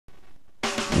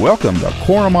Welcome to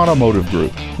Korum Automotive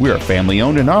Group. We are family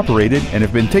owned and operated and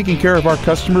have been taking care of our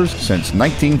customers since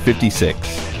 1956.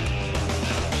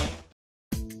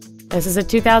 This is a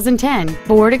 2010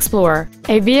 Ford Explorer,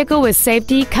 a vehicle with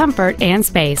safety, comfort, and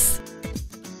space.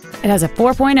 It has a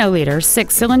 4.0-liter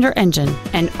 6-cylinder engine,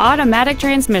 an automatic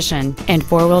transmission, and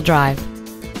 4-wheel drive.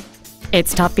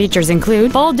 Its top features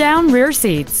include fold-down rear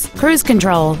seats, cruise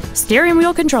control, steering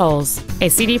wheel controls, a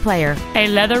CD player, a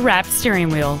leather-wrapped steering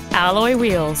wheel, alloy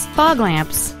wheels, fog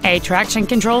lamps, a traction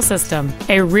control system,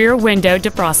 a rear window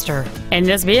defroster, and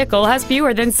this vehicle has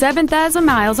fewer than 7,000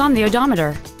 miles on the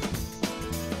odometer.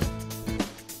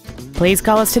 Please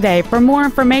call us today for more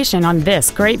information on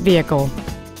this great vehicle.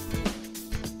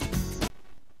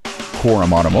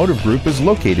 Korum Automotive Group is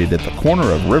located at the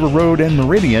corner of River Road and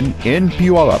Meridian in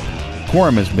Puyallup.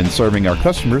 Korum has been serving our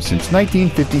customers since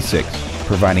 1956,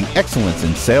 providing excellence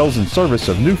in sales and service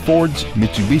of new Fords,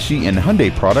 Mitsubishi, and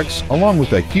Hyundai products, along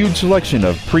with a huge selection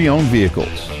of pre-owned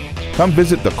vehicles. Come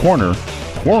visit the corner,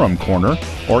 Korum Corner,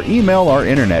 or email our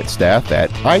internet staff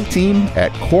at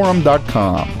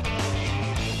iteam@korum.com.